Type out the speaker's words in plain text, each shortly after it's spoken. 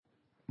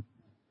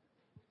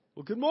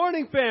Well, good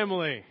morning,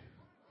 family.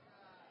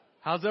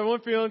 How's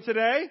everyone feeling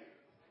today?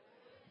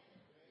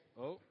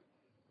 Oh,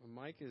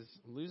 my mic is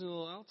losing a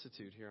little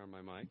altitude here on my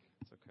mic.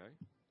 It's okay.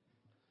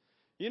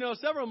 You know,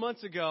 several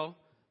months ago,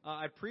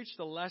 I preached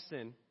a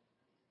lesson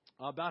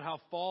about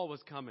how fall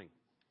was coming.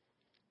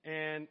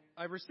 And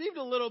I received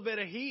a little bit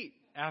of heat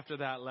after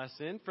that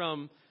lesson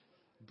from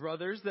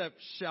brothers that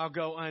shall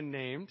go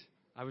unnamed.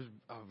 I was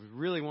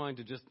really wanting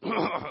to just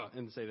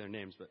and say their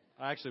names, but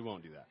I actually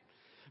won't do that.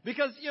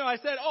 Because, I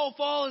said,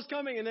 fall is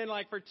coming. And then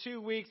for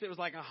 2 weeks, it was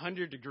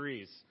 100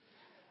 degrees.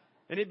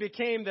 And it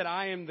became that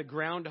I am the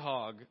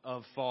groundhog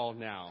of fall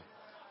now.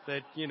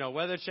 That,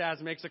 whether Chaz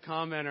makes a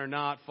comment or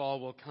not, fall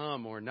will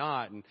come or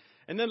not. And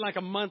then a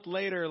month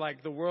later,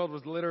 the world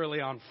was literally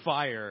on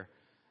fire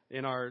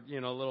in our,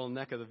 little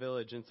neck of the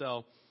village. And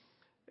so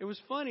it was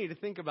funny to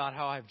think about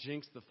how I've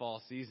jinxed the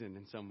fall season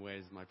in some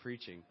ways in my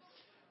preaching.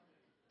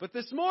 But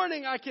this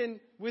morning, I can,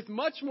 with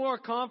much more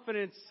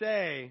confidence,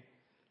 say,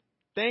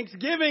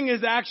 Thanksgiving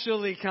is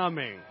actually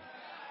coming.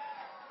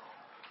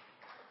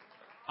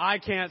 I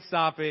can't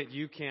stop it.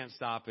 You can't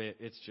stop it.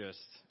 It's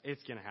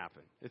going to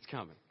happen. It's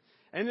coming.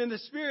 And in the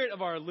spirit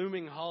of our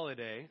looming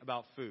holiday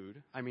about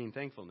food,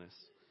 thankfulness,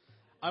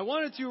 I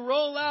wanted to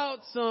roll out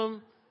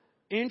some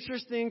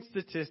interesting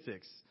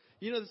statistics.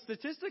 The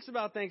statistics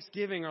about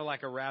Thanksgiving are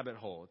like a rabbit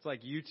hole. It's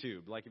like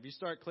YouTube. If you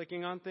start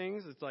clicking on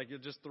things, it's you're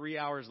just 3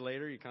 hours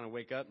later, you kind of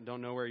wake up and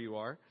don't know where you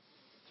are.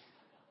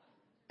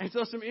 And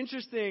so some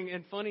interesting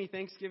and funny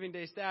Thanksgiving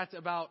Day stats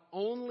about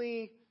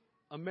only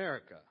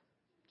America.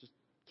 Just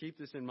keep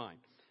this in mind.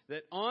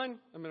 That I'm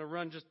going to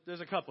run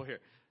there's a couple here.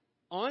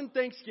 On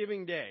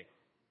Thanksgiving Day,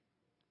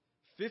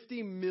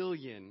 50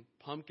 million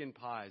pumpkin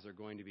pies are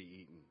going to be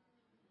eaten.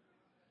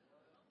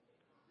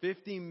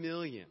 50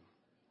 million.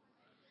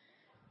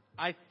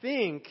 I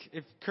think,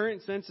 if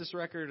current census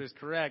record is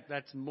correct,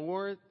 that's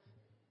more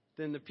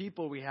than the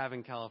people we have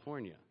in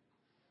California.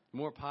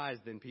 More pies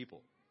than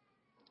people.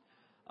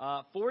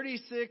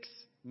 46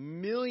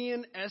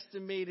 million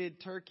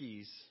estimated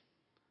turkeys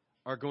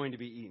are going to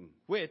be eaten,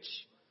 which,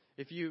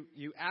 if you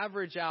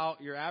average out,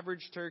 your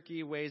average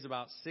turkey weighs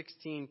about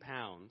 16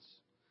 pounds.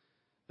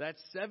 That's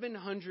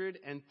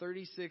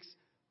 736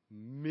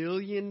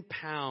 million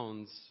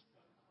pounds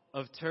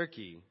of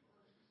turkey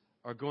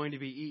are going to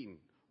be eaten,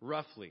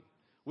 roughly,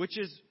 which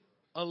is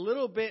a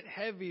little bit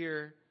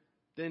heavier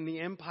than the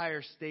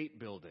Empire State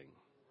Building.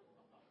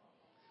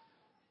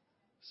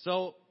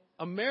 So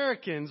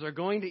Americans are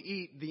going to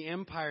eat the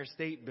Empire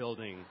State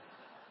Building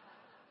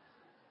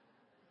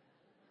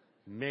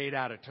made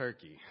out of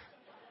turkey.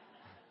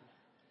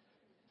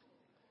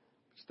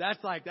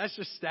 That's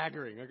just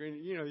staggering.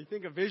 You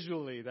think of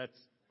visually, that's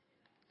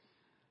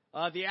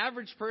the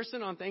average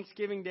person on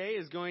Thanksgiving Day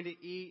is going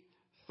to eat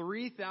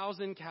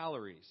 3,000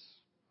 calories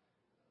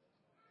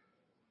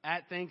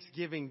at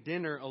Thanksgiving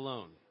dinner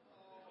alone.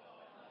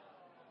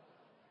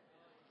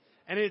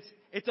 And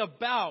it's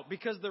about,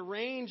 because the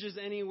range is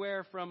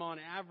anywhere from, on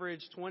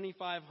average,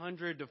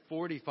 2,500 to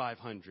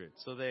 4,500.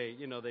 So they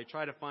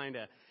try to find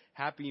a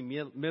happy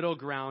middle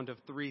ground of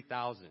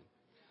 3,000.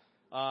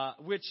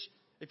 Which,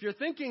 if you're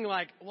thinking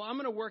I'm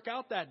going to work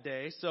out that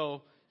day,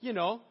 so,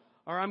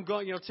 or I'm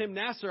going, Tim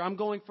Nasser, I'm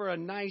going for a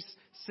nice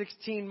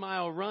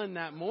 16-mile run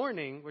that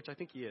morning, which I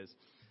think he is,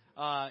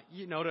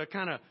 to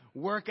kind of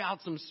work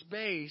out some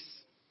space.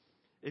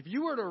 If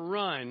you were to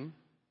run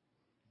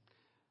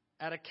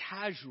at a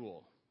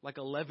casual,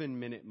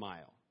 11-minute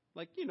mile.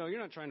 You're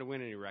not trying to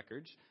win any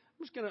records.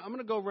 I'm going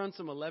to go run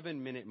some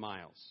 11-minute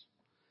miles.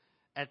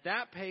 At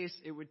that pace,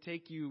 it would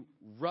take you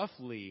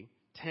roughly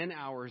 10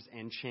 hours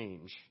and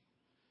change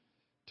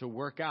to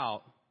work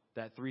out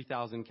that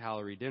 3,000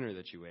 calorie dinner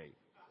that you ate,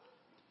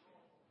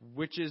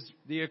 which is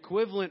the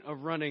equivalent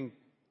of running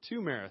 2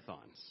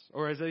 marathons,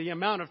 or as the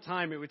amount of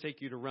time it would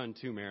take you to run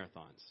 2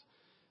 marathons.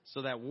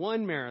 So that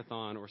 1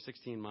 marathon or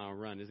 16-mile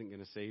run isn't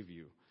going to save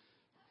you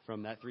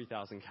from that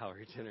 3,000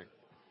 calorie dinner.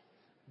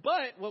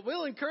 But what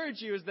will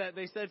encourage you is that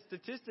they said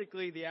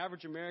statistically the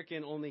average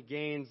American only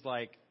gains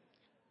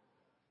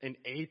an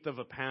eighth of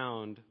a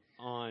pound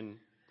on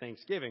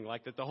Thanksgiving.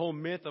 That the whole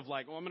myth of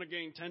I'm going to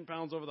gain 10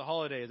 pounds over the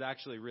holiday is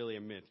actually really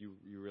a myth.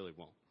 You really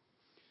won't.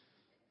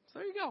 So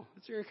there you go.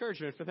 That's your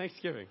encouragement for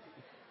Thanksgiving.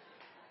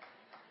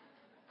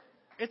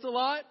 It's a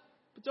lot,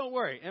 but don't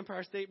worry.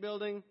 Empire State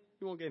Building,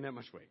 you won't gain that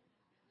much weight.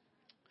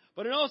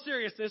 But in all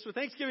seriousness, with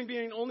Thanksgiving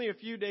being only a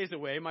few days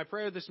away, my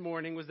prayer this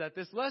morning was that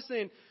this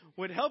lesson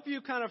would help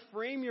you kind of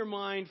frame your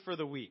mind for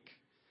the week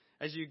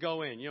as you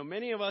go in.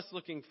 Many of us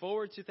looking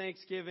forward to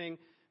Thanksgiving,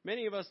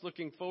 many of us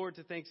looking forward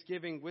to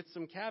Thanksgiving with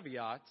some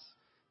caveats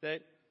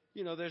that,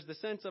 there's the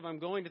sense of I'm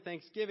going to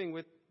Thanksgiving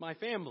with my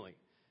family.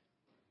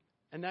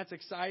 And that's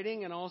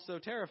exciting and also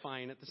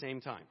terrifying at the same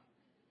time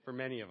for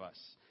many of us.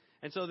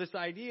 And so this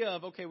idea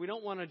of, we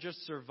don't want to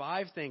just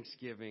survive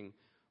Thanksgiving.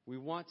 We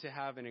want to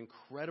have an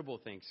incredible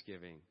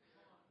Thanksgiving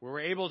where we're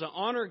able to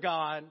honor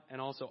God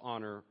and also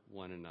honor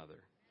one another.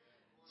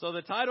 So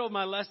the title of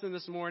my lesson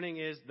this morning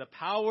is The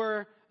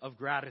Power of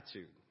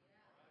Gratitude.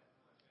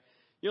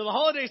 The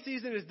holiday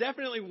season is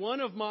definitely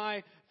one of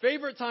my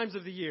favorite times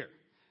of the year.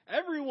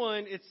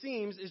 Everyone, it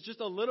seems, is just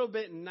a little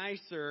bit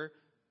nicer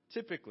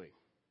typically,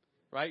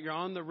 right? You're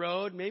on the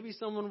road. Maybe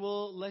someone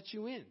will let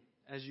you in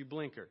as you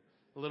blinker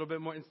a little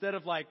bit more. Instead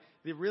of like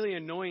the really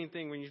annoying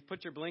thing when you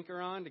put your blinker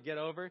on to get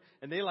over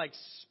and they like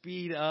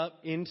speed up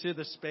into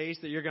the space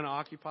that you're going to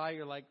occupy.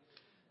 You're like,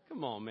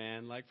 come on,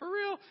 man. Like, for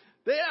real?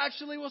 They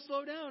actually will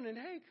slow down and,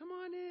 hey, come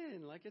on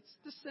in. Like, it's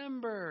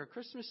December,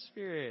 Christmas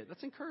spirit.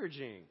 That's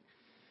encouraging,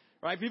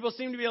 right? People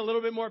seem to be a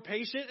little bit more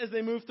patient as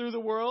they move through the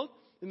world.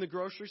 In the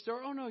grocery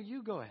store, oh, no,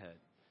 you go ahead.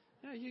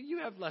 Yeah, you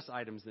have less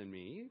items than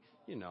me.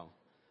 You know,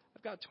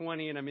 I've got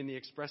 20 and I'm in the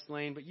express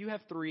lane, but you have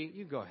 3.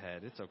 You go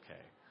ahead. It's okay.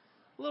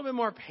 A little bit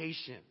more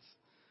patience.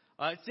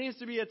 It seems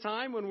to be a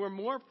time when we're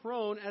more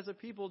prone as a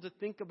people to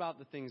think about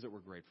the things that we're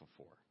grateful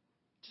for.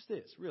 It just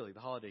is, really, the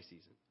holiday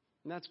season.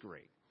 And that's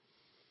great.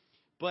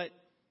 But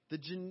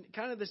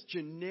kind of this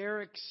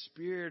generic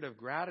spirit of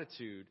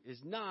gratitude is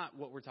not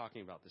what we're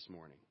talking about this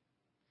morning.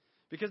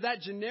 Because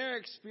that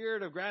generic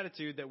spirit of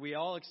gratitude that we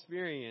all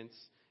experience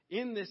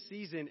in this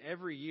season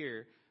every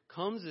year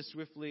comes as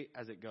swiftly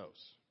as it goes.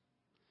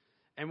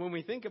 And when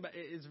we think about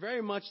it, it's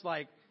very much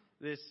like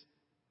this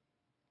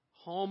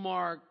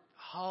Hallmark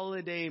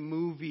holiday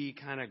movie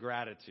kind of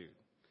gratitude.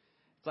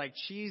 It's like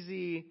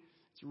cheesy,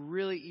 it's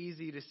really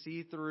easy to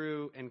see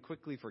through and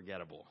quickly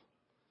forgettable.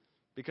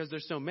 Because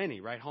there's so many,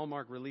 right?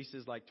 Hallmark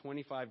releases like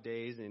 25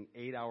 days and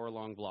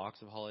 8-hour-long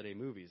blocks of holiday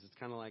movies. It's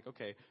kind of like,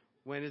 okay,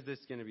 when is this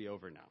going to be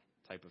over now?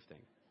 Type of thing.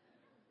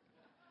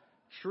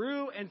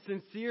 True and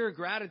sincere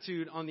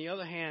gratitude, on the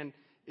other hand,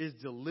 is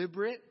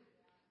deliberate,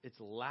 it's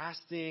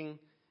lasting,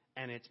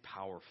 and it's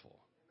powerful.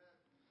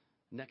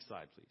 Next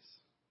slide, please.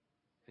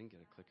 Didn't get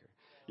a clicker.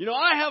 You know,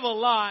 I have a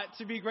lot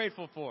to be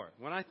grateful for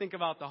when I think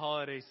about the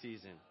holiday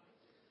season.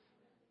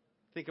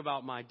 Think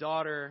about my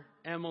daughter,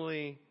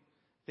 Emily.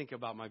 Think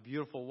about my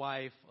beautiful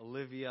wife,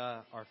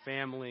 Olivia, our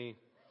family.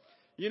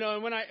 You know,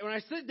 and when I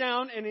sit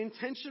down and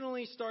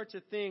intentionally start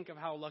to think of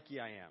how lucky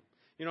I am.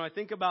 You know, I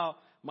think about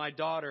my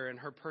daughter and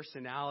her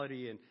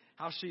personality and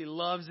how she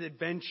loves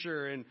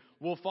adventure and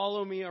will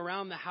follow me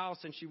around the house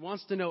and she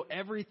wants to know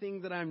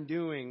everything that I'm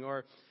doing.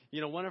 Or, you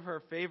know, one of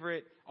our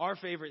favorite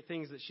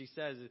things that she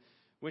says is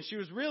when she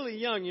was really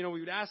young, you know,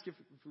 we would ask if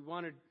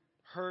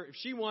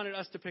she wanted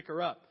us to pick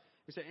her up.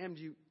 We say, Em,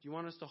 do you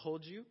want us to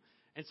hold you?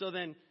 And so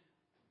then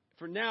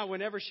for now,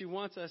 whenever she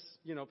wants us,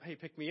 you know, hey,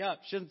 pick me up,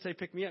 she doesn't say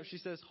pick me up. She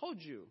says, hold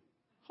you.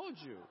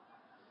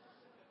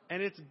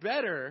 And it's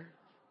better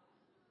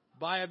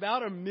by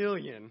about 1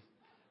 million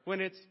when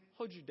it's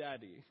hold you,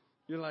 daddy.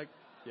 You're like,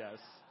 yes,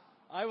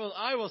 I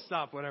will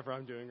stop whatever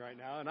I'm doing right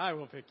now and I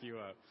will pick you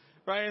up.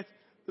 Right? It's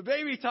the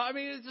baby talk. I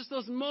mean, it's just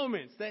those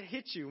moments that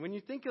hit you when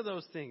you think of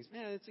those things.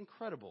 Man, it's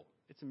incredible.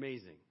 It's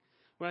amazing.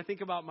 When I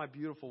think about my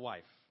beautiful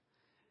wife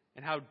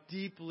and how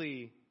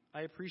deeply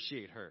I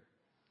appreciate her,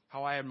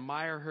 how I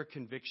admire her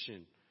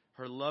conviction,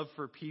 her love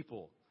for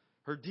people,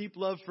 her deep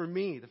love for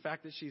me, the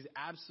fact that she's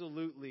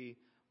absolutely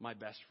my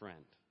best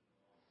friend.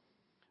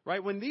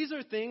 Right? When these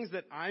are things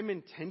that I'm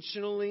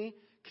intentionally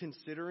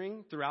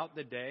considering throughout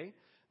the day,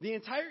 the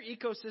entire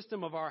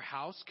ecosystem of our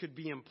house could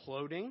be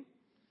imploding,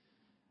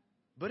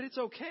 but it's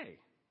okay.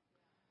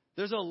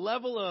 There's a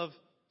level of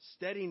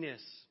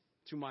steadiness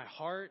to my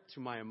heart, to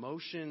my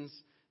emotions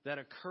that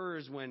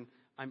occurs when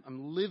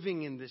I'm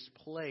living in this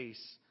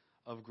place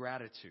of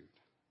gratitude.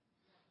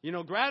 You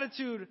know,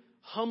 gratitude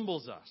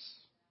humbles us,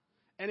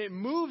 and it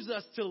moves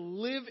us to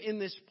live in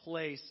this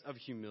place of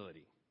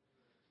humility.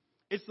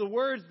 It's the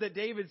words that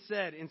David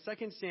said in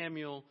 2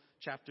 Samuel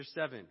chapter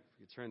 7. If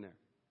you turn there.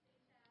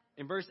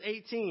 In verse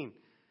 18,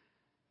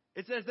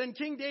 it says, Then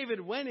King David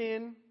went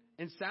in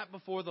and sat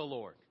before the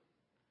Lord.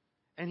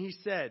 And he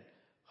said,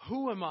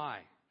 Who am I,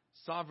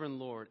 sovereign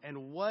Lord,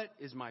 and what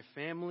is my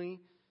family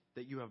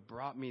that you have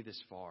brought me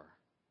this far?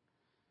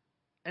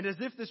 And as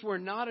if this were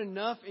not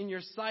enough in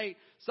your sight,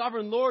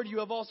 sovereign Lord, you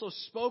have also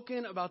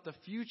spoken about the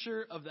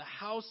future of the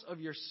house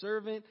of your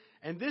servant,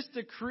 and this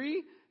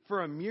decree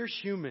for a mere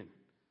human.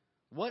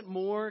 What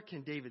more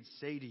can David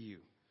say to you?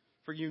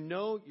 For you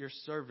know your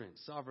servant,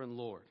 sovereign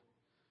Lord.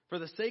 For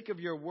the sake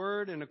of your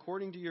word and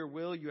according to your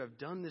will, you have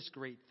done this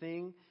great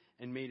thing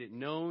and made it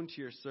known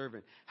to your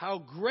servant. How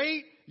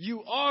great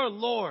you are,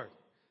 Lord!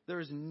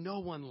 There is no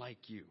one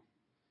like you,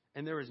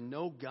 and there is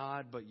no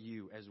God but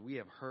you, as we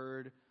have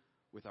heard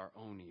with our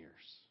own ears.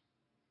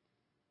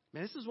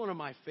 Man, this is one of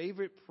my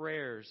favorite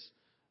prayers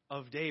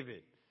of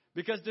David.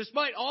 Because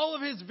despite all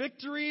of his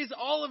victories,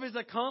 all of his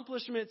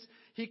accomplishments,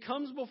 he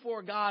comes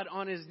before God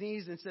on his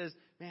knees and says,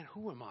 man,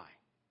 who am I?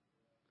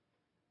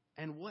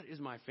 And what is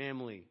my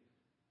family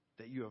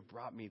that you have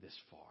brought me this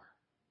far?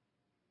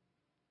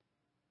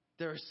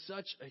 There is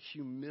such a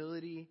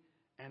humility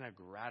and a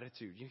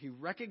gratitude. He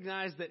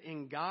recognized that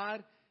in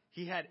God,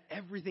 he had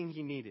everything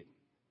he needed.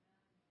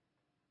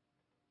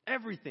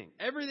 Everything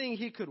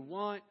he could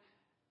want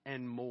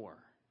and more.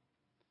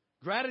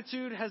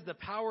 Gratitude has the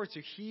power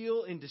to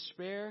heal in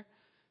despair,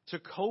 to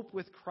cope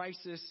with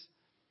crisis.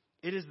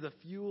 It is the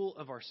fuel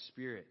of our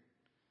spirit.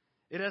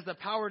 It has the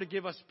power to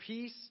give us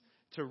peace,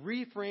 to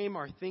reframe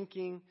our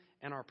thinking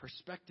and our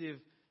perspective,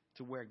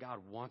 to where God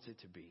wants it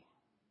to be.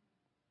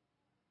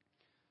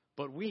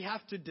 But we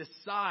have to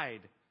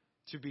decide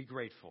to be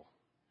grateful.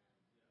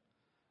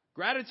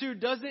 Gratitude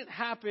doesn't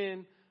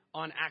happen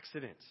on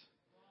accident.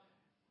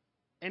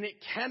 And it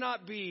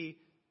cannot be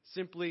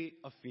simply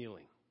a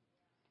feeling.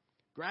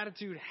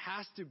 Gratitude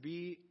has to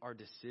be our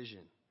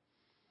decision.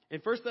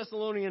 In 1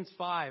 Thessalonians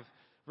 5,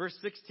 verse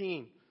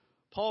 16,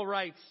 Paul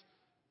writes,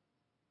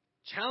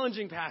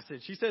 challenging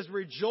passage. He says,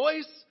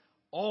 rejoice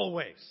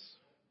always.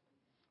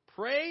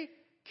 Pray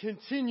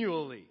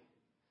continually.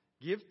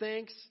 Give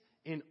thanks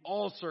in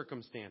all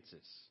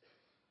circumstances.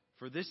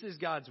 For this is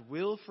God's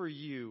will for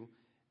you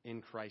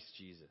in Christ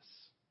Jesus.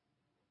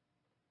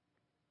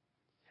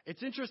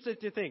 It's interesting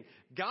to think.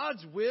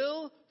 God's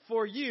will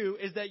for you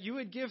is that you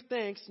would give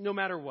thanks no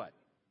matter what.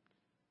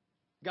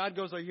 God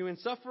goes, are you in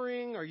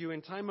suffering? Are you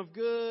in time of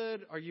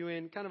good? Are you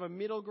in kind of a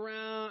middle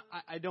ground?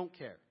 I don't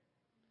care.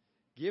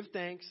 Give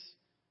thanks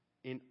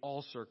in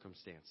all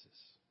circumstances.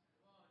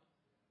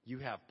 You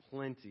have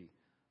plenty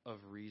of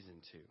reason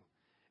to.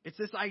 It's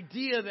this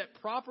idea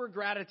that proper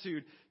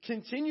gratitude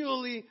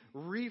continually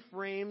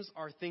reframes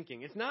our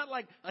thinking. It's not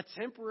like a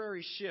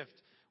temporary shift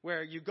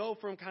where you go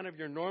from kind of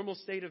your normal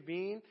state of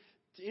being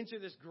into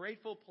this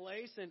grateful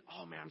place and,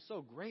 oh man, I'm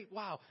so great.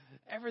 Wow,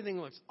 everything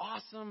looks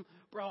awesome.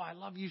 Bro, I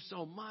love you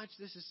so much.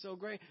 This is so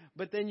great.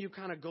 But then you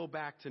kind of go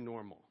back to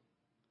normal.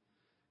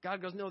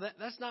 God goes, no,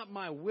 that's not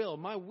my will.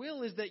 My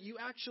will is that you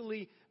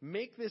actually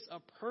make this a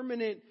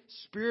permanent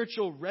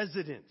spiritual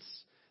residence,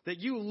 that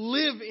you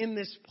live in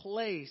this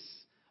place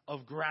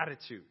of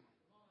gratitude.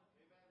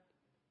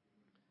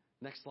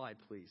 Next slide,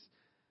 please.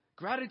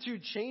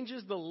 Gratitude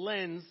changes the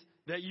lens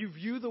that you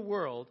view the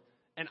world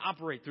and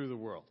operate through the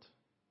world.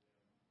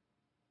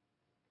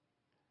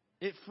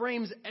 It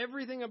frames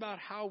everything about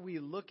how we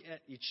look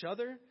at each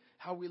other,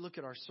 how we look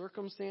at our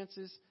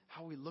circumstances,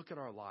 how we look at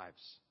our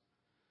lives.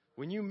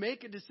 When you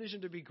make a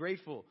decision to be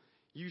grateful,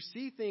 you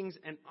see things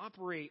and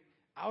operate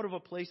out of a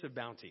place of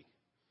bounty.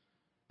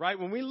 Right?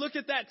 When we look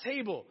at that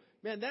table,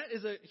 man, that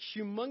is a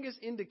humongous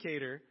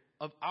indicator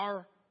of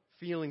our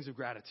feelings of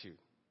gratitude.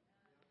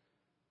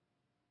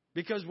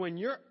 Because when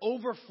you're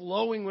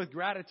overflowing with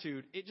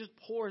gratitude, it just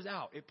pours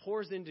out. It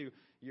pours into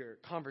your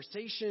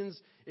conversations.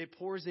 It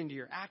pours into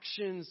your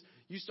actions.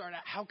 You start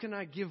out, how can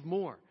I give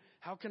more?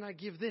 How can I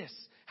give this?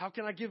 How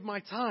can I give my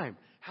time?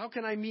 How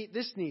can I meet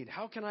this need?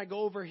 How can I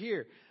go over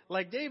here?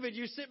 Like David,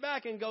 you sit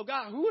back and go,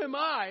 God, who am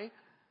I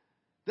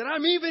that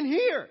I'm even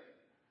here?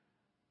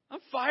 I'm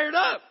fired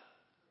up.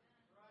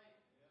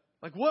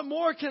 Like, what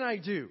more can I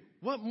do?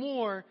 What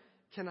more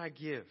can I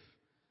give?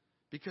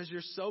 Because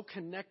you're so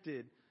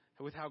connected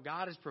with how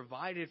God has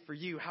provided for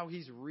you, how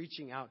He's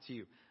reaching out to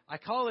you. I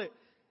call it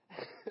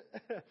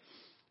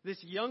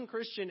this young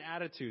Christian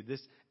attitude,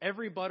 this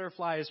every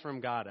butterfly is from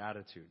God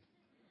attitude.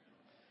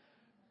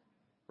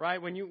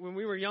 Right? When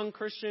we were young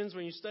Christians,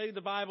 when you studied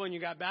the Bible and you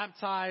got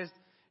baptized,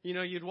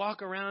 you'd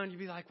walk around, you'd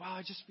be like, wow,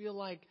 I just feel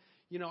like,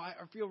 I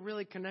feel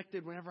really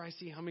connected whenever I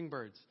see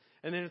hummingbirds.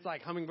 And then it's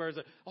like hummingbirds,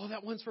 oh,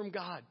 that one's from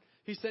God.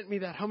 He sent me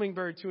that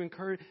hummingbird to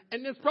encourage.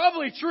 And it's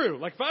probably true.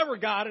 Like, if I were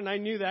God and I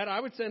knew that, I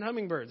would send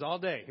hummingbirds all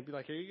day. He'd be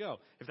like, here you go.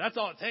 If that's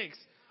all it takes,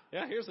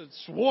 yeah, here's a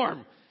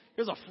swarm.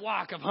 Here's a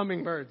flock of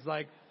hummingbirds.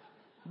 Like,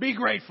 be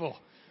grateful.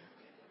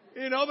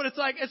 But it's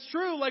like, it's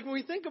true. Like, when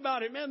we think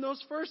about it, man,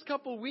 those first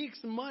couple weeks,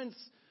 months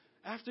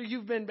after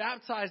you've been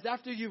baptized,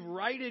 after you've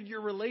righted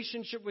your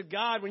relationship with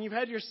God, when you've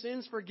had your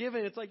sins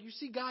forgiven, it's like you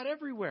see God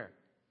everywhere.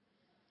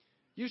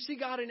 You see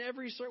God in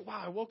every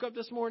wow, I woke up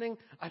this morning.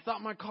 I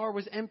thought my car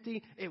was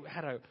empty. It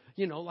had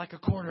like a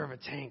quarter of a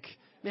tank.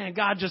 Man,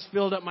 God just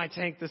filled up my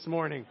tank this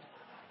morning.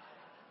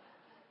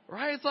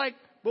 Right? It's like,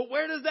 but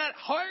where does that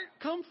heart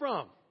come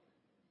from?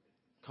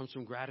 It comes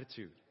from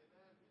gratitude.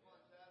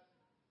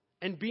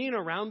 And being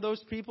around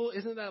those people,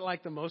 isn't that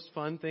like the most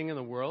fun thing in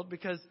the world?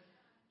 Because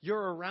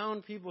you're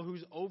around people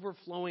whose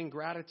overflowing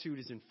gratitude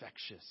is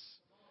infectious.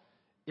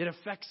 It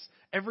affects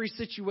every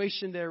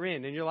situation they're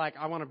in. And you're like,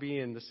 I want to be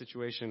in the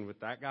situation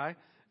with that guy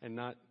and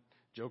not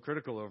Joe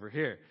Critical over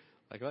here.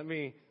 Like, let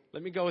me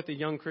go with the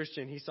young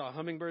Christian. He saw a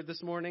hummingbird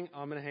this morning.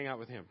 I'm going to hang out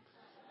with him.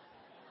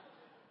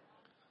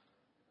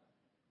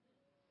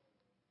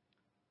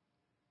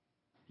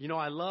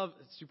 I love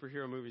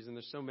superhero movies, and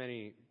there's so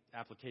many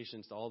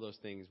applications to all those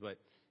things, but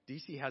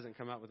DC hasn't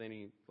come out with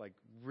any like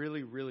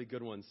really, really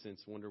good ones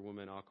since Wonder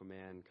Woman,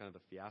 Aquaman, kind of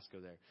the fiasco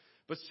there.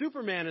 But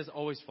Superman is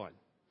always fun.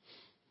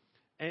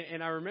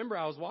 And I remember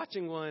I was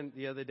watching one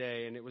the other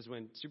day, and it was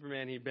when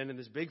Superman, he'd been in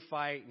this big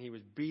fight, and he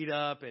was beat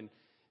up. And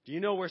do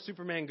you know where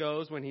Superman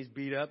goes when he's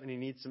beat up and he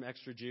needs some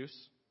extra juice?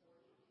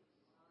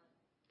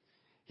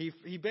 You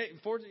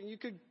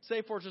could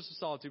say Fortress of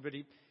Solitude, but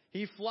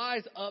he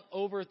flies up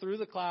over through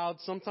the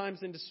clouds,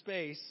 sometimes into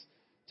space,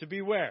 to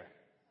be where?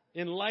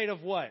 In light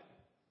of what?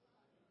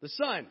 The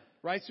sun,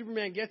 right?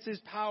 Superman gets his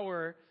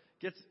power,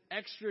 gets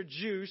extra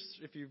juice,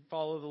 if you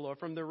follow the Lord,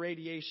 from the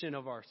radiation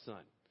of our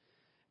sun.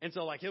 And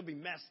so, like, he'll be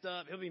messed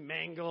up, he'll be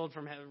mangled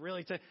from having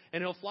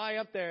and he'll fly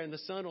up there, and the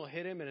sun will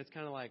hit him, and it's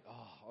kind of like,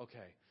 oh, okay.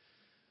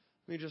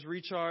 Let me just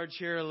recharge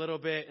here a little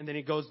bit, and then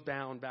he goes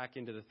down back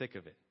into the thick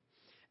of it.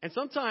 And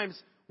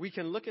sometimes we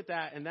can look at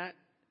that, and that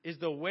is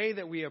the way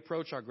that we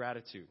approach our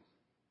gratitude.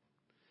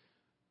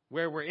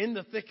 Where we're in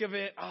the thick of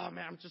it. Oh,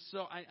 man,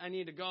 I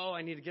need to go.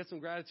 I need to get some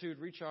gratitude,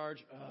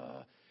 recharge.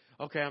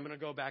 Okay, I'm going to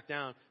go back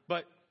down.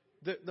 But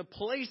the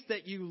place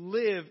that you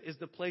live is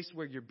the place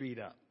where you're beat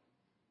up.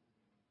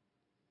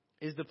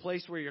 Is the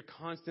place where you're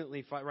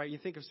constantly fighting, right? You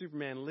think of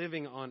Superman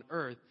living on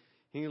Earth.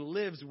 He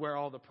lives where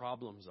all the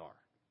problems are.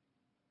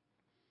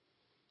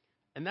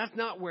 And that's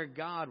not where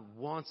God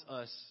wants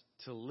us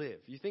to live.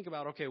 You think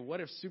about, okay,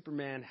 what if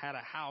Superman had a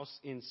house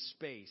in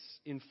space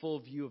in full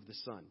view of the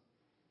sun?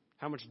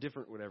 How much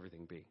different would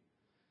everything be?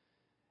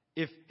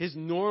 If his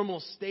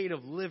normal state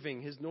of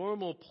living, his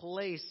normal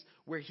place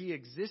where he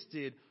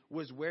existed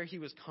was where he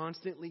was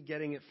constantly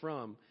getting it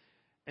from.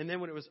 And then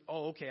when it was,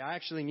 I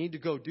actually need to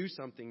go do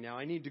something now.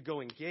 I need to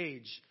go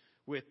engage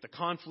with the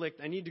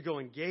conflict. I need to go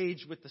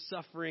engage with the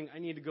suffering. I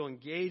need to go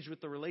engage with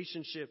the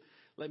relationship.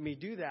 Let me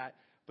do that.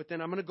 But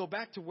then I'm going to go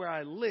back to where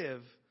I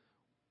live,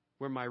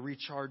 where my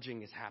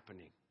recharging is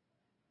happening.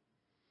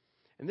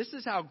 And this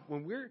is how,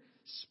 when we're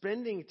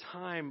spending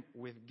time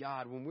with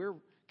God, when we're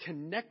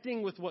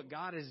connecting with what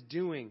God is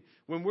doing,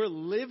 when we're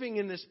living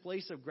in this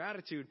place of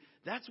gratitude,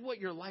 that's what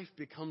your life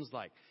becomes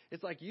like.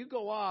 It's like you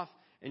go off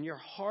and your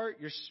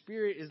heart, your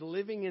spirit is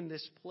living in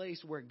this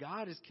place where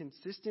God is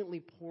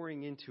consistently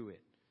pouring into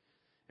it.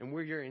 And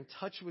where you're in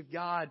touch with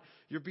God,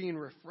 you're being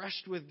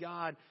refreshed with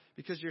God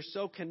because you're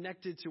so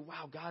connected to,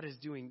 wow, God is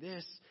doing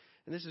this,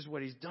 and this is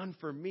what He's done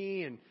for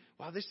me, and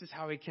wow, this is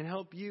how He can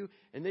help you.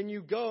 And then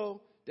you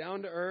go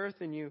down to earth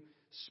and you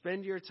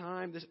spend your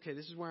time. This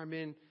is where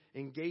I'm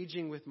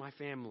engaging with my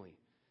family.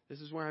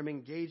 This is where I'm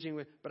engaging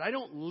with, but I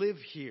don't live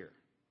here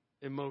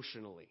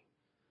emotionally.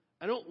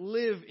 I don't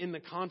live in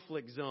the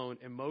conflict zone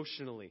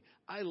emotionally.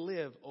 I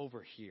live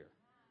over here.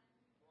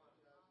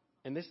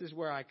 And this is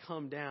where I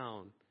come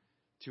down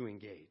to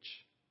engage.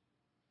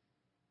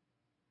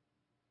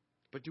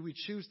 But do we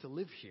choose to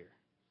live here?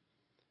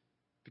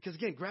 Because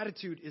again,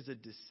 gratitude is a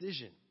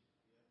decision.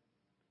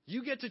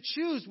 You get to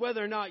choose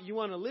whether or not you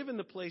want to live in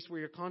the place where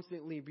you're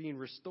constantly being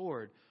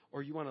restored,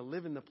 or you want to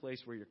live in the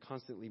place where you're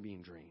constantly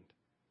being drained.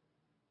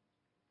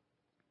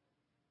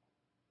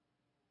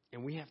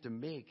 And we have to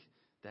make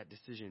that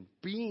decision.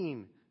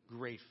 Being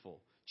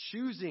grateful,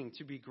 choosing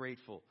to be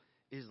grateful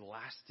is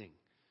lasting.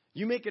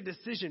 You make a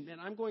decision, and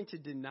I'm going to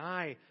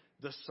deny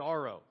the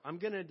sorrow. I'm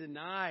going to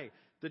deny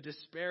the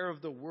despair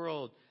of the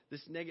world.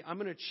 I'm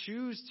going to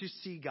choose to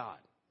see God.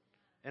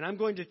 And I'm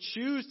going to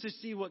choose to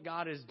see what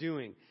God is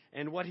doing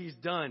and what He's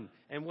done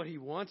and what He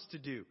wants to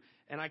do.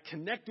 And I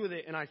connect with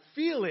it and I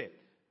feel it.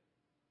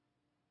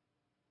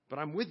 But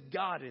I'm with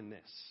God in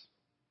this.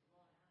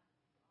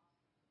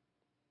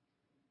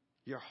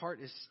 Your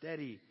heart is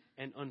steady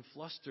and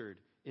unflustered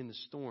in the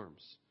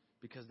storms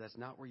because that's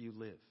not where you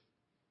live.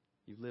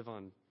 You live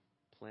on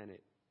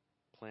planet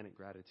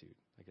gratitude,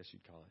 I guess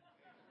you'd call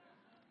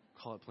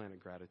it. Call it planet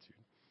gratitude.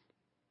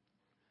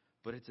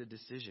 But it's a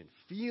decision.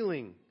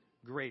 Feeling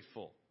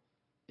grateful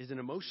is an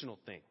emotional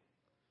thing.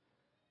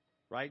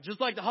 Right?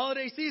 Just like the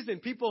holiday season,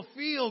 people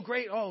feel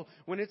great. Oh,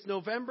 when it's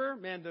November,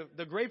 man,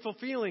 the grateful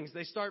feelings,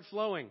 they start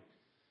flowing.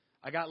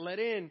 I got let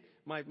in.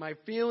 My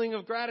feeling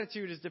of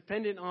gratitude is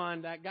dependent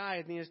on that guy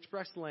at the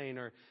express lane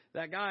or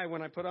that guy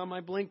when I put on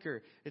my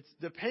blinker. It's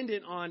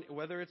dependent on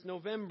whether it's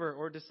November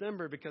or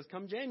December, because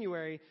come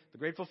January, the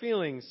grateful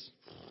feelings,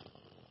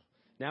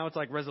 now it's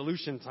like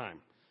resolution time.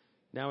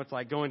 Now it's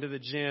like going to the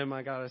gym.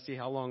 I got to see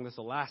how long this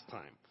will last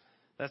time.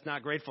 That's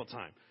not grateful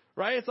time.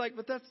 Right? It's like,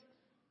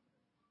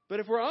 but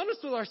if we're honest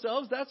with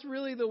ourselves, that's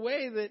really the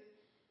way that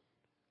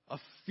a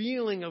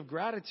feeling of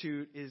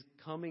gratitude is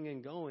coming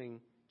and going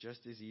just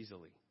as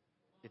easily.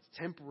 It's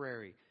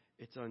temporary.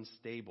 It's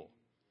unstable.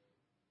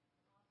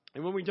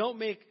 And when we don't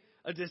make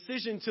a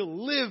decision to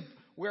live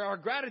where our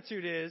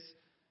gratitude is,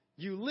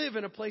 you live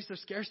in a place of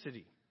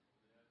scarcity.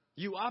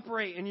 You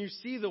operate and you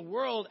see the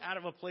world out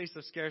of a place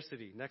of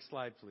scarcity. Next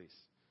slide, please.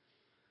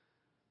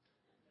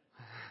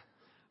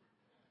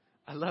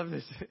 I love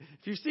this.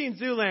 If you've seen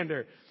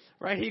Zoolander,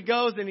 right? He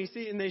goes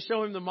and they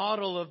show him the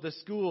model of the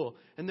school,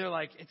 and they're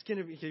like, it's going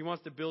to be, he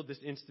wants to build this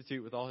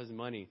institute with all his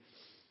money.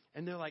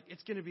 And they're like,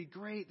 it's going to be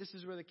great. This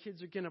is where the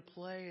kids are going to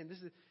play.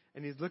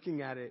 And he's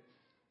looking at it,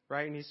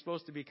 right? And he's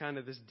supposed to be kind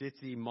of this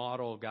ditzy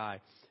model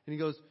guy. And he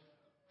goes,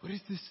 what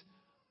is this?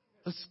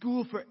 A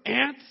school for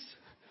ants?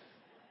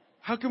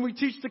 How can we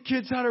teach the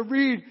kids how to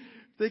read?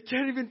 They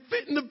can't even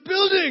fit in the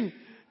building.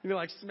 And he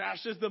like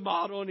smashes the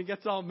model and he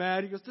gets all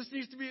mad. He goes, this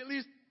needs to be at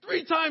least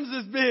 3 times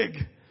as big.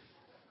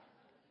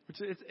 Which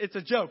it's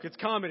a joke. It's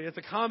comedy. It's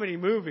a comedy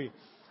movie.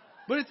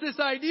 But it's this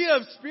idea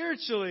of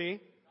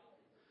spiritually,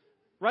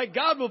 right?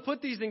 God will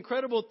put these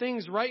incredible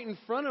things right in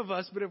front of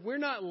us, but if we're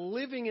not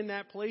living in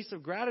that place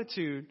of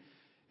gratitude,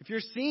 if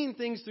you're seeing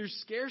things through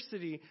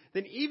scarcity,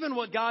 then even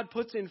what God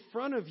puts in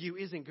front of you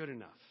isn't good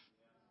enough.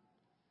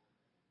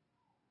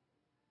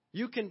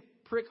 You can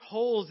prick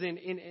holes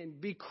and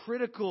be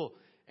critical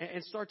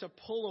and start to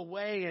pull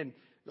away and,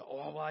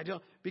 I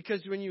don't.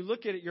 Because when you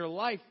look at it, your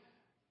life,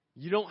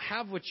 you don't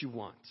have what you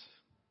want.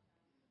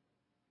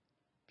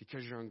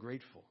 because you're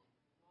ungrateful.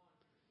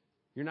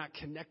 You're not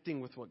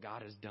connecting with what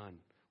God has done,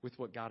 with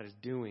what God is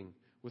doing,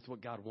 with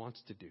what God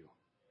wants to do.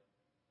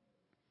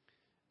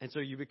 And so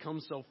you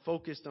become so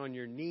focused on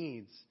your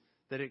needs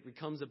that it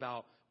becomes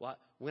about, well,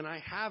 when I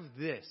have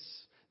this,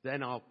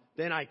 then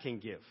I can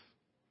give.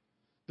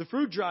 The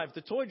fruit drive,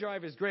 the toy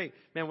drive is great.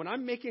 Man, when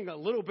I'm making a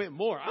little bit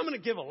more, I'm going to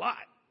give a lot.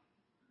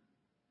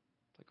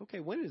 It's like, okay,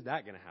 when is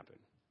that going to happen?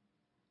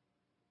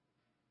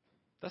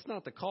 That's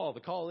not the call. The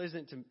call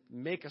isn't to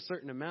make a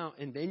certain amount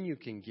and then you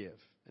can give.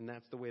 And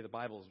that's the way the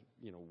Bible's,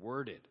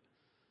 worded.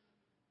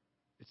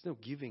 It's no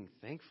giving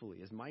thankfully,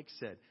 as Mike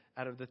said,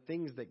 out of the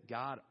things that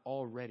God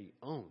already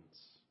owns.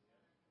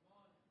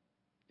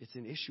 It's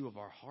an issue of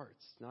our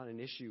hearts, not an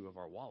issue of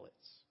our wallets.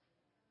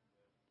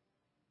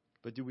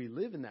 But do we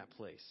live in that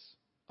place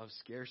of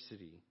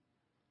scarcity?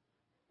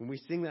 When we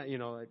sing that,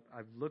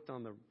 I've looked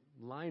on the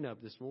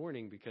lineup this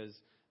morning because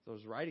as I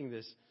was writing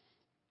this,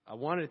 I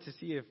wanted to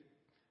see if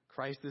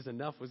Christ is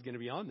Enough was going to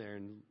be on there.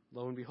 And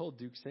lo and behold,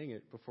 Duke sang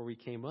it before we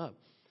came up.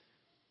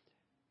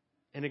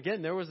 And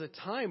again, there was a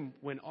time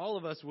when all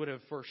of us would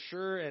have for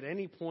sure at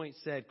any point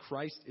said,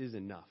 Christ is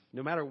enough.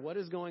 No matter what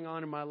is going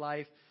on in my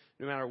life,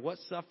 no matter what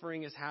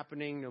suffering is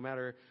happening, no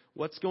matter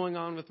what's going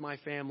on with my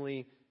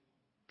family,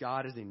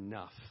 God is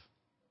enough.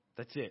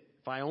 That's it.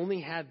 If I only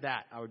had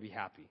that, I would be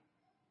happy.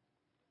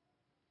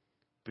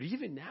 But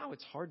even now,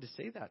 it's hard to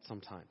say that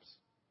sometimes.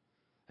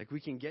 Like we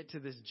can get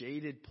to this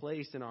jaded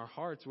place in our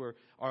hearts where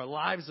our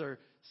lives are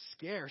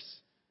scarce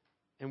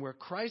and where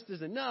Christ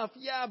is enough.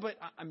 Yeah, but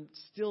I'm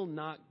still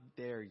not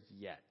there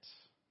yet.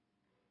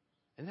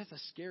 And that's a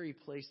scary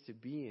place to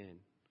be in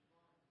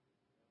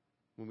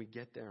when we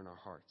get there in our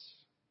hearts.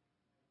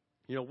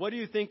 What do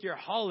you think your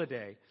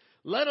holiday,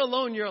 let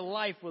alone your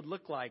life, would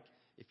look like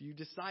if you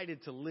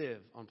decided to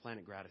live on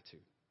Planet Gratitude?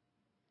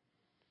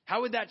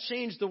 How would that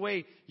change the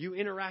way you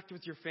interact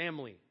with your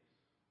family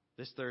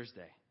this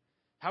Thursday?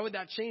 How would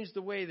that change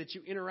the way that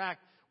you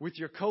interact with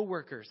your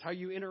coworkers? How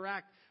you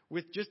interact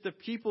with just the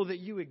people that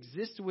you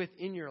exist with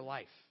in your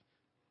life?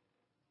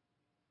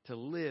 To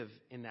live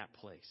in that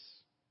place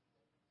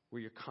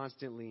where you're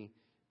constantly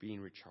being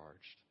recharged.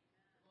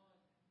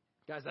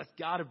 Guys, that's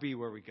got to be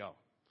where we go.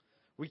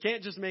 We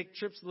can't just make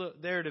trips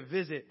there to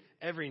visit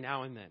every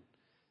now and then.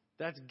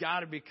 That's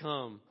got to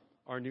become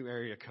our new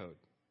area code,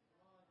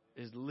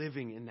 is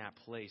living in that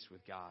place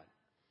with God.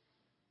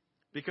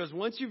 Because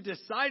once you've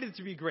decided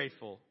to be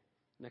grateful,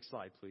 next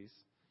slide, please.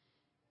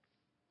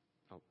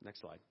 Oh,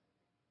 next slide.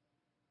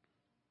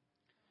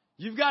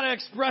 You've got to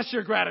express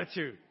your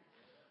gratitude.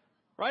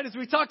 Right? As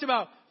we talked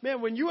about,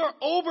 man, when you are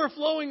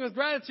overflowing with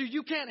gratitude,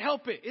 you can't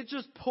help it. It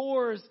just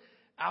pours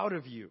out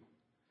of you.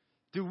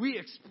 Do we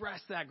express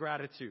that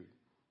gratitude?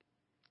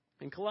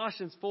 In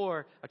Colossians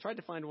 4, I tried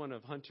to find one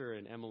of Hunter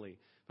and Emily,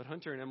 but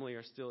Hunter and Emily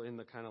are still in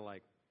the kind of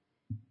like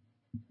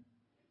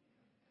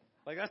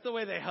that's the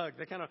way they hug.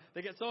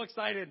 They get so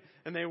excited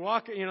and they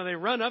walk, they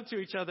run up to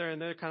each other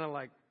and they're kind of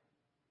like,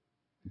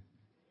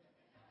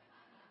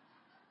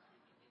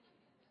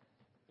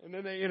 and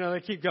then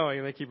they keep going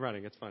and they keep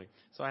running. It's funny.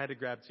 So I had to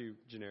grab two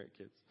generic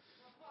kids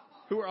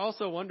who are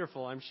also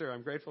wonderful, I'm sure.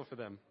 I'm grateful for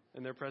them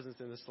and their presence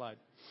in this slide.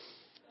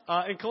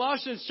 In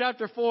Colossians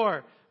chapter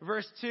 4,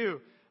 verse 2,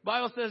 the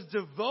Bible says,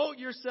 devote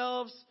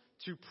yourselves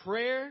to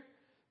prayer,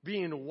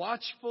 being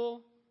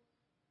watchful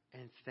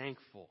and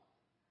thankful.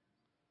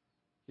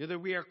 That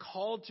we are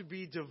called to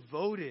be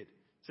devoted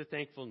to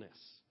thankfulness.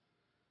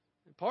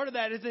 And part of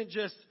that isn't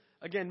just,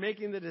 again,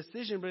 making the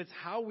decision, but it's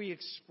how we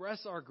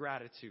express our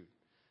gratitude.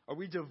 Are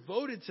we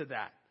devoted to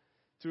that,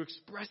 to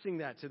expressing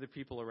that to the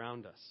people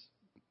around us?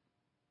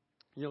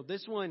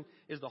 This one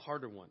is the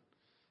harder one,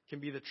 can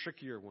be the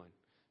trickier one.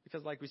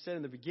 Because like we said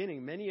in the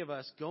beginning, many of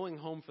us going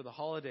home for the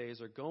holidays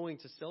or going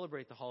to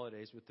celebrate the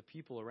holidays with the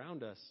people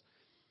around us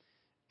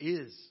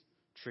is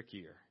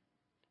trickier,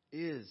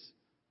 is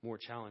more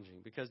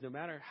challenging. Because no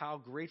matter how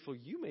grateful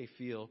you may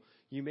feel,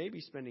 you may be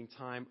spending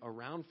time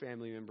around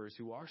family members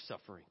who are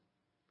suffering,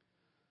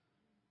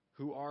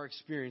 who are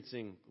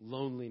experiencing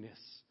loneliness,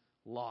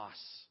 loss,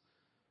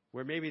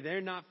 where maybe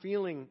they're not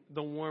feeling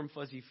the warm,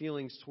 fuzzy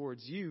feelings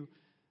towards you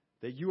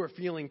that you are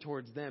feeling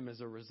towards them as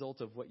a result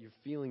of what you're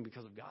feeling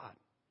because of God.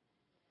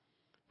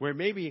 Where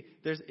maybe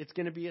it's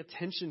going to be a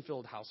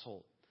tension-filled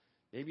household.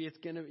 Maybe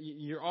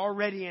you're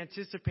already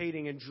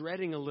anticipating and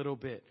dreading a little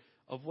bit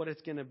of what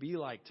it's going to be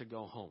like to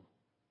go home.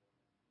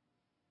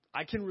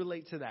 I can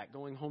relate to that,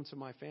 going home to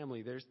my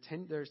family. There's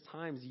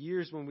times,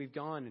 years when we've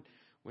gone and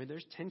when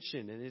there's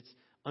tension and it's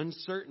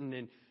uncertain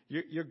and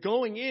you're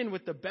going in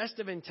with the best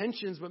of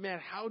intentions, but man,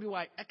 how do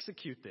I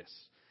execute this?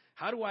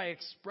 How do I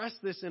express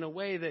this in a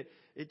way that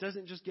it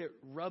doesn't just get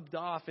rubbed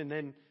off and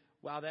then,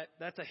 wow,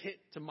 that's a hit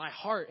to my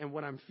heart and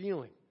what I'm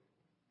feeling?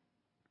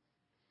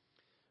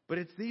 But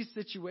it's these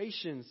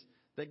situations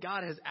that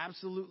God has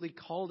absolutely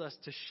called us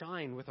to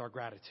shine with our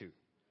gratitude.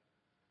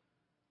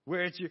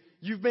 Where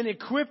you've been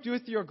equipped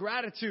with your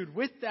gratitude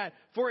with that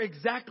for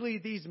exactly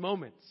these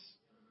moments.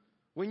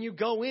 When you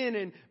go in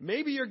and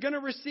maybe you're going to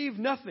receive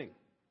nothing,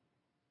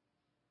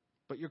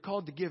 but you're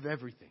called to give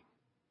everything.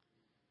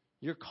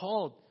 You're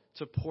called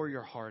to pour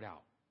your heart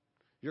out.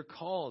 You're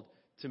called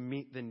to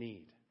meet the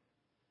need,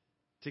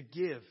 to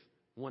give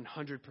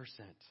 100%,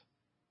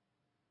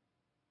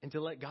 and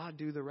to let God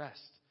do the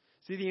rest.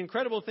 See, the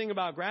incredible thing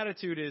about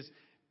gratitude is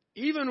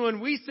even when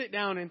we sit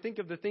down and think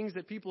of the things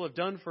that people have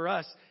done for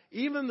us,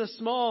 even the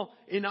small,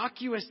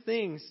 innocuous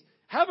things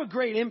have a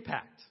great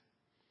impact.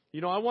 You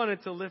know, I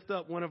wanted to lift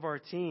up one of our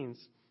teens,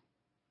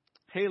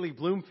 Haley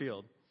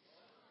Bloomfield.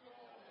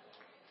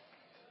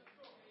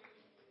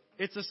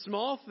 It's a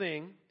small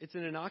thing. It's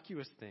an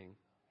innocuous thing.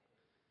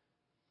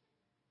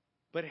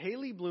 But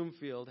Haley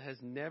Bloomfield has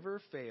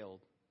never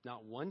failed,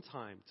 not one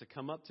time, to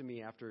come up to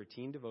me after a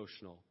teen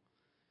devotional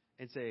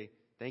and say,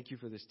 "Thank you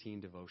for this teen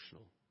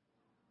devotional.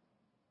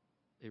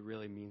 It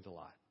really means a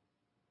lot."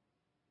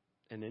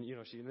 And then,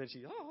 she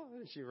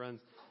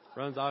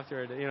runs off to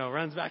her,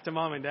 runs back to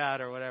mom and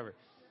dad or whatever.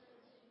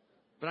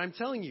 But I'm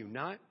telling you,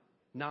 not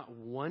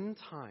one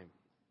time.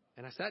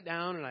 And I sat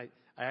down and I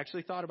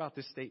actually thought about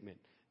this statement.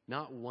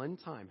 Not one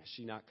time has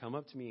she not come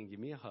up to me and give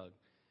me a hug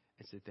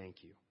and said,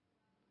 "Thank you."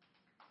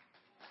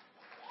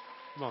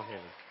 Come on,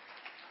 Haley.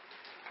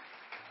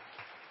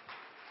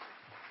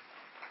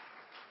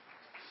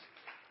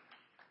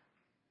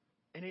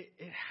 And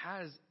it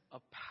has a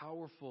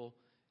powerful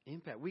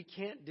impact. We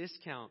can't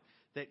discount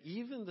that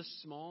even the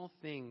small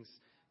things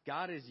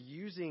God is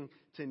using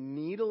to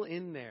needle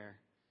in there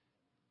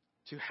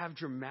to have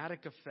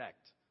dramatic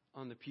effect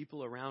on the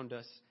people around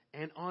us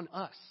and on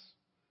us.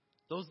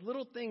 Those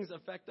little things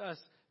affect us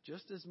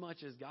just as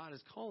much as God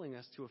is calling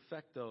us to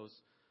affect those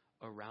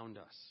around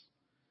us.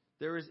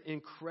 There is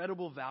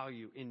incredible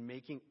value in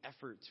making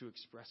effort to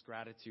express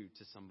gratitude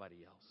to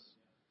somebody else.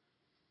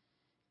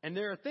 And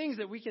there are things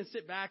that we can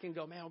sit back and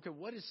go, "Man, okay,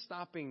 what is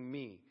stopping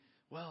me?"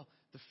 Well,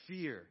 the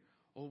fear.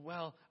 Oh,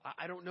 well,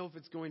 I don't know if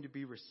it's going to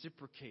be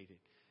reciprocated.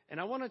 And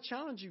I want to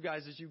challenge you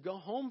guys as you go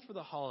home for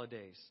the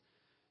holidays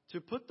to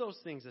put those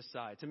things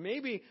aside. To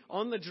maybe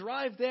on the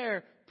drive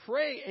there,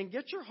 pray and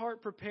get your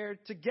heart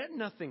prepared to get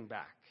nothing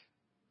back.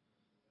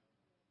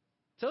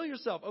 Tell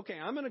yourself, okay,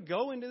 I'm going to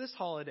go into this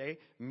holiday,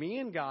 me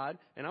and God,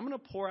 and I'm going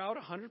to pour out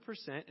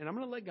 100%, and I'm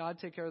going to let God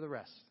take care of the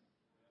rest.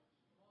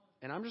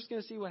 And I'm just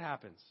going to see what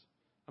happens.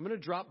 I'm going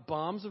to drop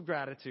bombs of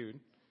gratitude,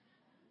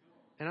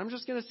 and I'm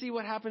just going to see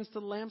what happens to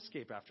the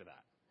landscape after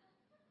that.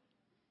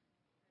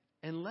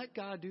 And let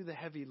God do the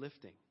heavy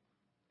lifting.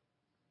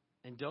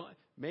 And don't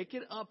make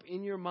it up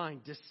in your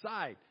mind.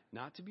 Decide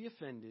not to be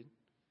offended.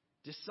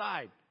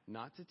 Decide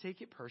not to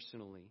take it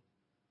personally,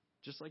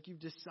 just like you've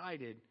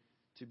decided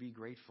to be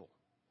grateful.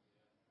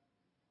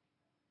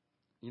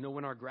 You know,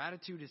 when our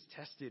gratitude is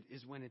tested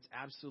is when it's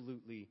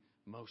absolutely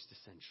most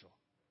essential.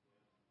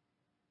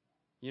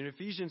 In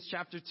Ephesians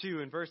chapter 2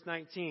 and verse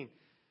 19,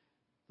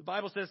 the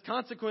Bible says,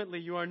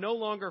 "Consequently, you are no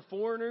longer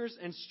foreigners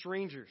and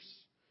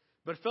strangers,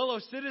 but fellow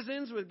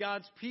citizens with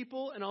God's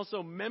people and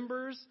also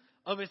members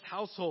of His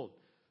household,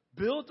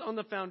 built on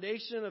the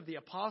foundation of the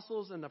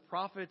apostles and the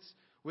prophets,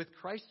 with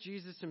Christ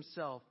Jesus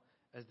Himself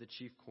as the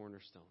chief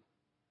cornerstone."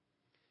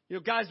 You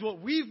know, guys,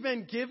 what we've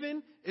been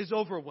given is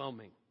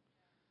overwhelming.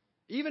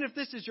 Even if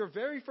this is your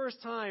very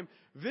first time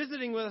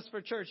visiting with us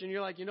for church and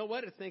you're like, "You know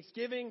what, it's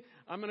Thanksgiving,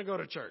 I'm going to go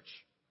to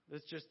church.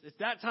 It's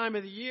that time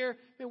of the year."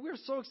 Man, we're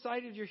so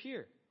excited you're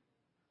here.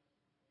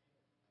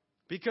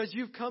 Because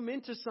you've come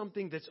into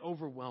something that's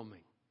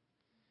overwhelming.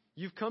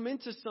 You've come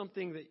into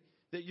something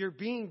that you're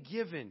being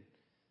given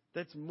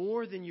that's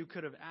more than you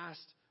could have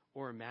asked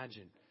or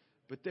imagined.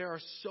 But there are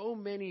so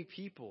many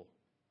people,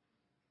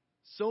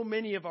 so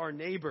many of our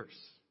neighbors,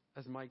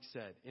 as Mike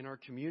said, in our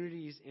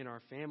communities, in our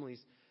families,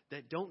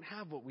 that don't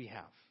have what we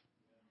have.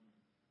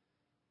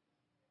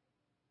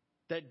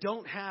 That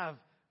don't have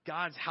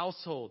God's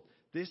household,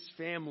 this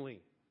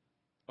family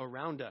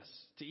around us,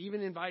 to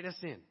even invite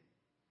us in.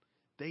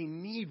 They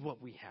need what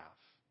we have.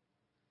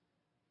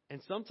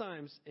 And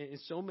sometimes, in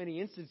so many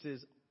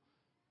instances,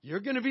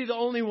 you're going to be the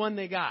only one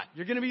they got.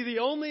 You're going to be the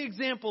only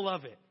example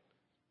of it.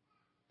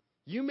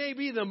 You may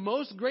be the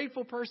most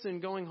grateful person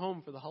going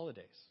home for the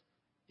holidays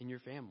in your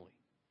family.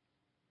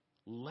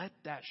 Let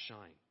that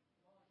shine.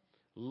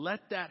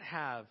 Let that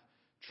have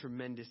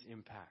tremendous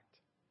impact.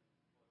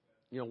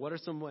 You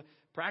know,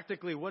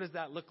 practically, what does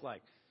that look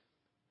like?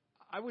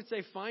 I would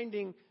say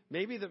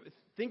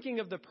thinking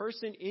of the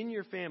person in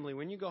your family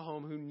when you go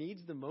home who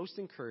needs the most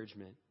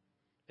encouragement.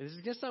 And this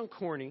is going to sound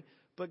corny,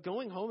 but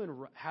going home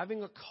and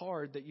having a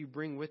card that you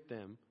bring with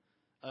them,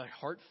 a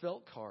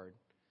heartfelt card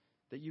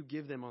that you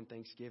give them on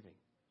Thanksgiving.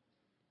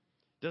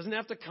 Doesn't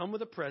have to come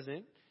with a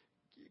present,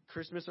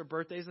 Christmas or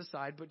birthdays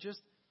aside, but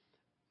just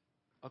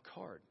a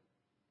card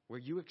where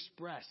you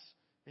express,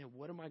 "Man,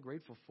 what am I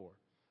grateful for?"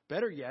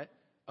 Better yet,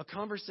 a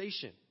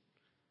conversation.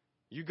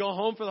 You go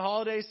home for the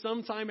holidays,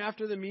 sometime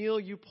after the meal,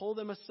 you pull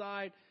them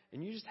aside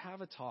and you just have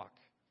a talk.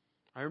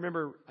 I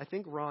remember, I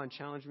think Ron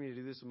challenged me to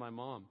do this with my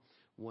mom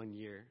one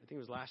year. I think it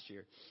was last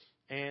year.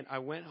 And I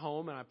went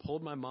home and I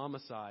pulled my mom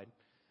aside.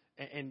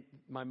 And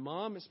my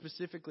mom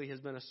specifically has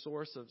been a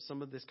source of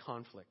some of this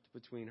conflict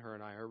between her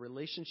and I. Our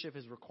relationship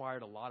has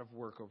required a lot of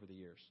work over the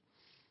years.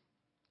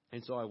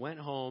 And so I went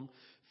home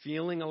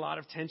feeling a lot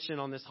of tension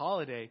on this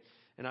holiday,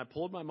 and I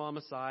pulled my mom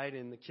aside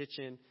in the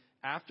kitchen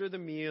after the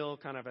meal,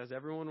 kind of as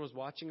everyone was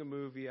watching a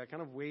movie. I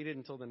kind of waited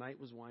until the night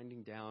was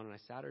winding down, and I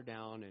sat her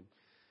down, and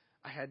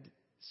I had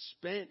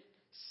spent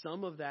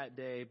some of that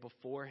day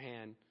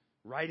beforehand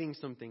writing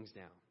some things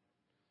down.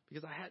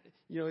 Because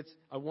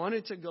I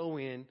wanted to go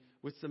in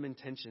with some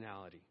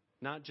intentionality.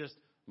 Not just,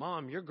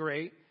 Mom, you're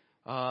great.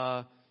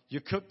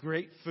 You cook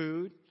great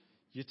food.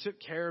 You took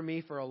care of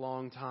me for a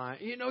long time.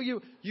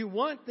 You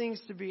want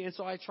things to be. And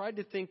so I tried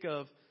to think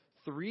of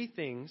three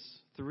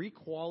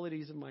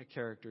qualities of my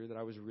character that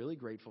I was really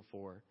grateful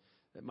for,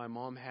 that my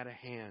mom had a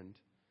hand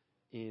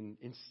in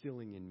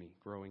instilling in me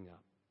growing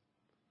up.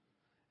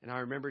 And I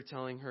remember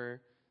telling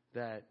her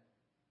that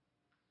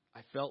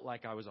I felt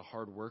like I was a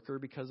hard worker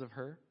because of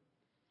her.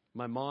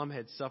 My mom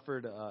had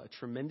suffered a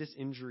tremendous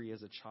injury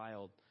as a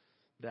child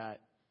that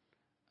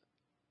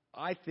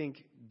I think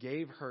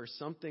gave her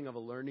something of a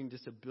learning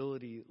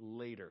disability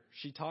later.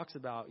 She talks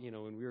about,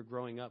 when we were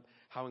growing up,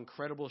 how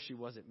incredible she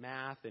was at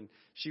math. And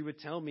she would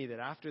tell me that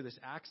after this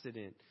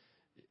accident,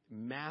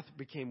 math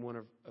became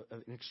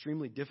an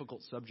extremely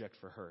difficult subject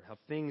for her. How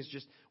things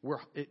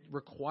it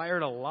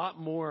required a lot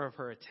more of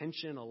her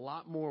attention, a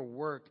lot more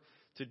work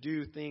to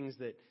do things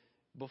that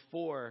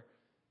before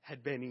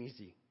had been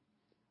easy.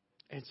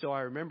 And so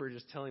I remember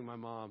just telling my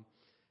mom,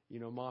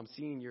 Mom,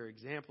 seeing your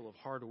example of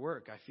hard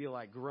work, I feel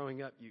like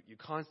growing up, you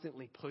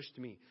constantly pushed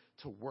me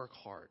to work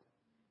hard.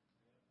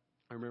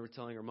 I remember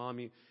telling her, Mom,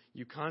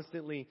 you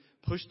constantly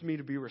pushed me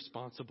to be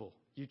responsible.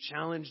 You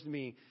challenged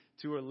me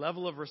to a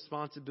level of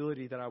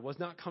responsibility that I was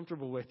not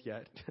comfortable with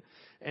yet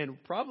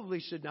and probably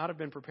should not have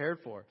been prepared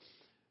for.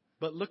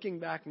 But looking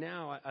back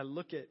now, I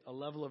look at a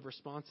level of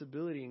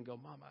responsibility and go,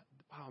 Mom,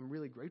 wow, I'm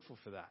really grateful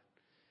for that.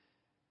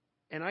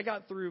 And I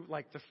got through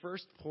the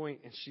first point,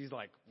 and she's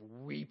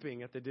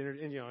weeping at the dinner.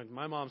 And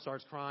my mom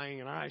starts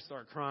crying, and I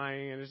start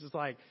crying, and it's just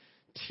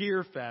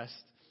tear fest.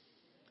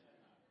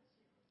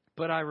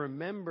 But I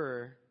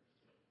remember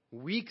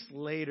weeks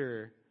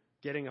later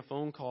getting a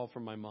phone call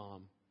from my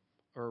mom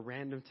or a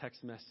random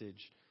text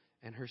message,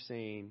 and her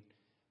saying,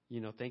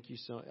 thank you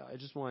so. I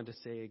just wanted to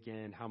say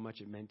again how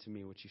much it meant to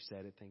me what you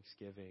said at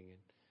Thanksgiving, and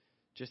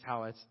just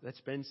how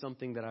that's been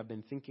something that I've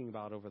been thinking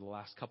about over the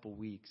last couple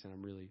weeks, and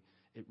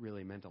it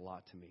really meant a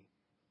lot to me.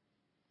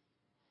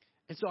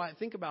 And so I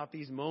think about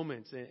these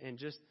moments and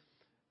just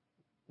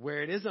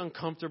where it is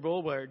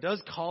uncomfortable, where it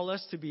does call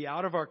us to be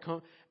out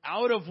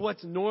of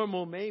what's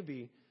normal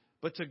maybe,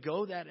 but to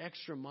go that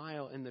extra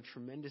mile and the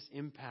tremendous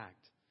impact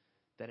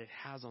that it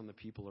has on the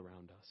people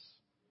around us.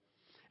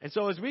 And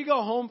so as we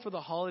go home for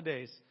the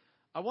holidays,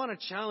 I want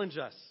to challenge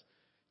us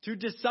to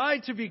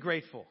decide to be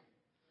grateful,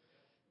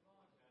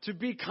 to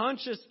be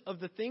conscious of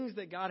the things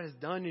that God has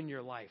done in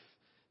your life,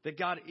 that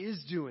God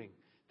is doing,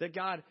 that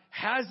God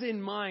has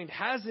in mind,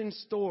 has in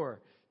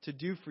store to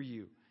do for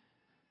you.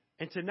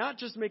 And to not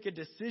just make a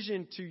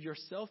decision to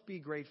yourself be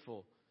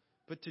grateful,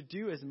 but to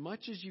do as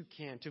much as you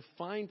can to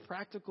find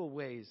practical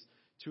ways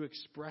to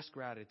express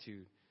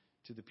gratitude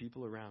to the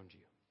people around you.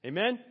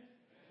 Amen?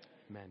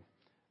 Amen.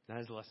 That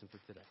is the lesson for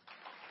today.